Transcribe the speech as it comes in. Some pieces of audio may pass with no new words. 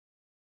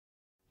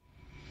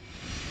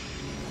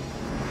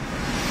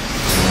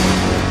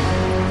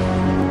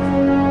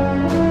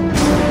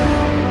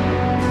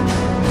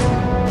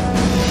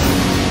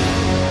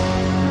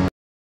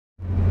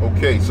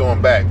So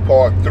I'm back.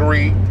 Part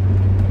 3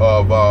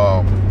 of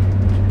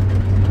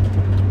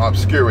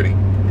obscurity.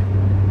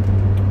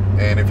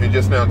 And if you're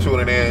just now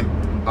tuning in,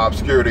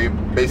 obscurity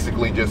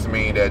basically just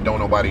mean that don't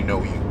nobody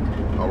know you.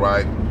 All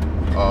right.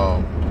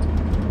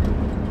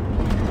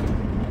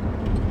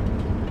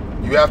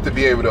 You have to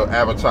be able to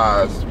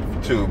advertise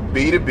to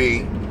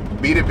B2B.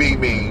 B2B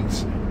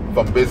means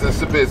from business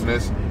to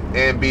business,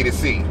 and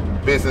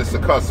B2C, business to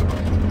customer.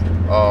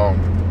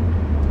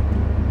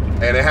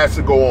 And it has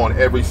to go on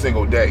every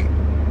single day.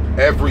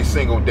 Every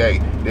single day.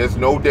 There's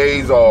no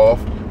days off,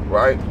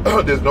 right?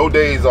 There's no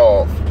days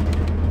off.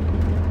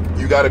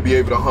 You got to be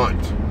able to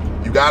hunt.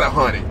 You got to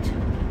hunt it.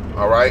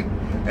 All right?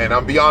 And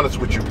I'll be honest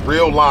with you,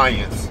 real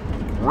lions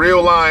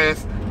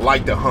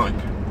like to hunt.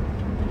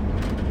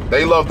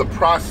 They love the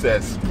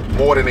process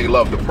more than they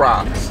love the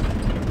prize.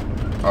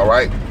 All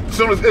right?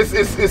 Soon as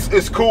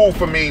it's cool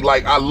for me.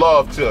 Like, I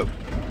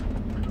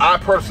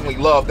personally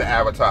love to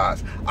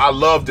advertise. I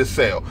love to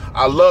sell.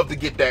 I love to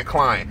get that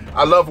client.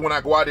 I love when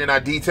I go out there and I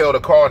detail the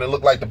car and it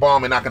look like the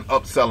bomb and I can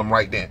upsell them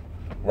right then.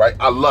 Right?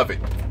 I love it.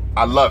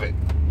 I love it.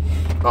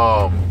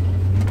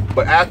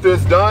 But after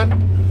it's done,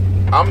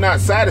 I'm not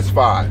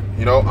satisfied.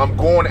 You know, I'm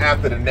going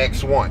after the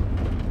next one.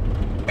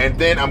 And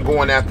then I'm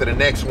going after the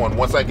next one.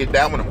 Once I get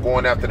that one, I'm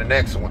going after the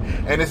next one.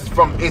 And it's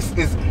from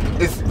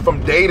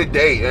day to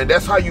day. And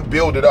that's how you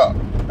build it up.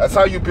 That's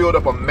how you build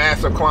up a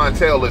massive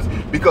clientele list.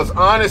 Because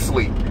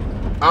honestly,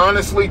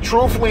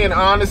 truthfully and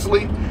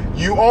honestly,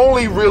 you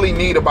only really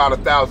need about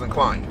 1,000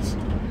 clients.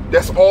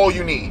 That's all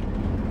you need.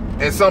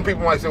 And some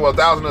people might say, well,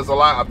 1,000 is a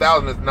lot.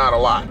 1,000 is not a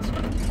lot.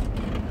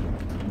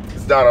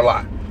 It's not a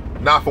lot.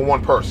 Not for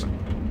one person.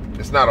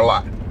 It's not a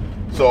lot.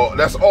 So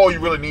that's all you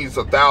really need is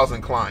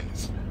 1,000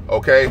 clients.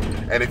 Okay?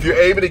 And if you're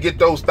able to get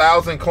those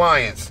 1,000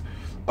 clients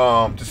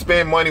to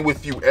spend money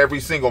with you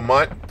every single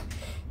month,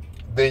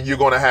 then you're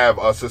going to have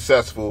a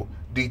successful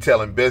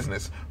detailing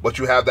business. But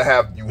you have to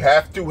have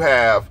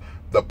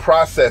the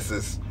process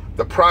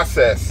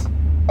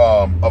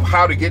of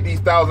how to get these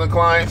 1,000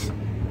 clients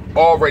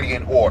already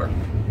in order,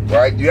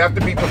 right? You have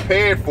to be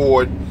prepared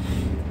for it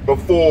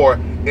before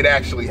it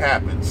actually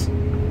happens.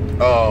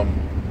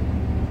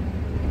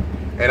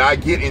 And I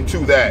get into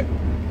that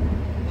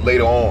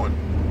later on.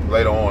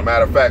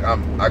 Matter of fact,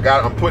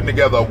 I'm putting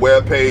together a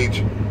web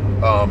page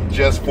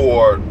just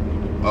for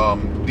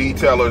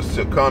detailers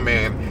to come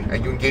in,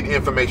 and you can get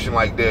information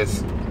like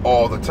this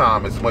all the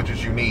time, as much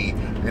as you need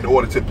in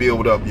order to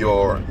build up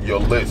your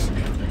list.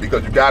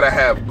 Because you gotta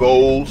have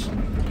goals,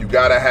 you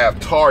gotta have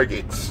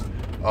targets.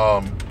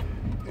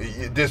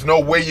 There's no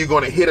way you're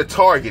gonna hit a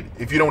target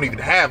if you don't even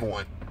have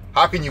one.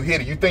 How can you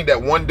hit it? You think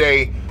that one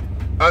day,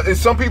 and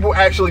some people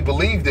actually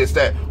believe this,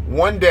 that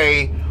one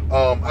day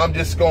I'm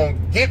just going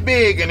to get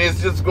big and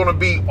it's just going to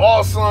be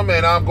awesome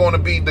and I'm going to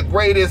be the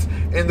greatest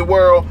in the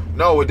world.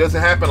 No, it doesn't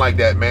happen like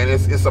that, man.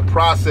 It's a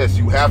process.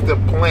 You have to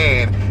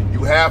plan.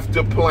 You have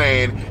to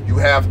plan. You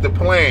have to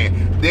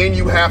plan. Then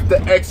you have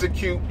to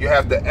execute. You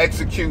have to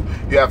execute.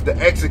 You have to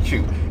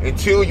execute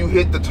until you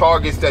hit the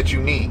targets that you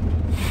need,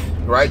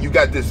 right? You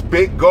got this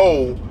big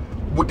goal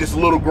with this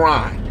little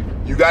grind.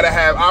 You got to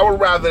have, I would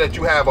rather that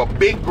you have a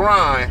big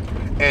grind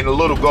and a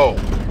little goal.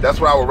 That's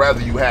what I would rather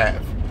you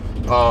have.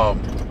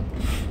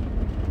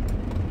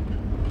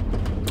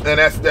 And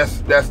that's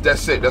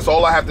it. That's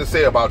all I have to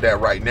say about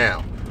that right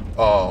now.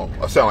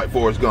 I sound like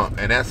Forrest Gump,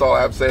 and that's all I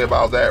have to say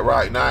about that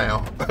right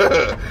now.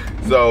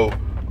 So,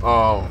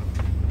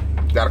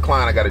 got a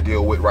client I got to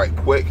deal with right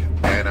quick,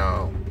 and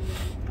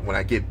when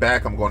I get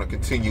back, I'm going to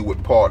continue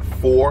with part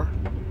 4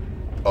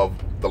 of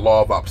the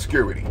Law of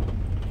Obscurity,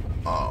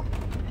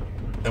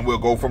 and we'll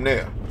go from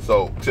there.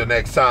 So, till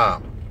next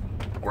time,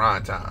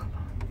 grind time.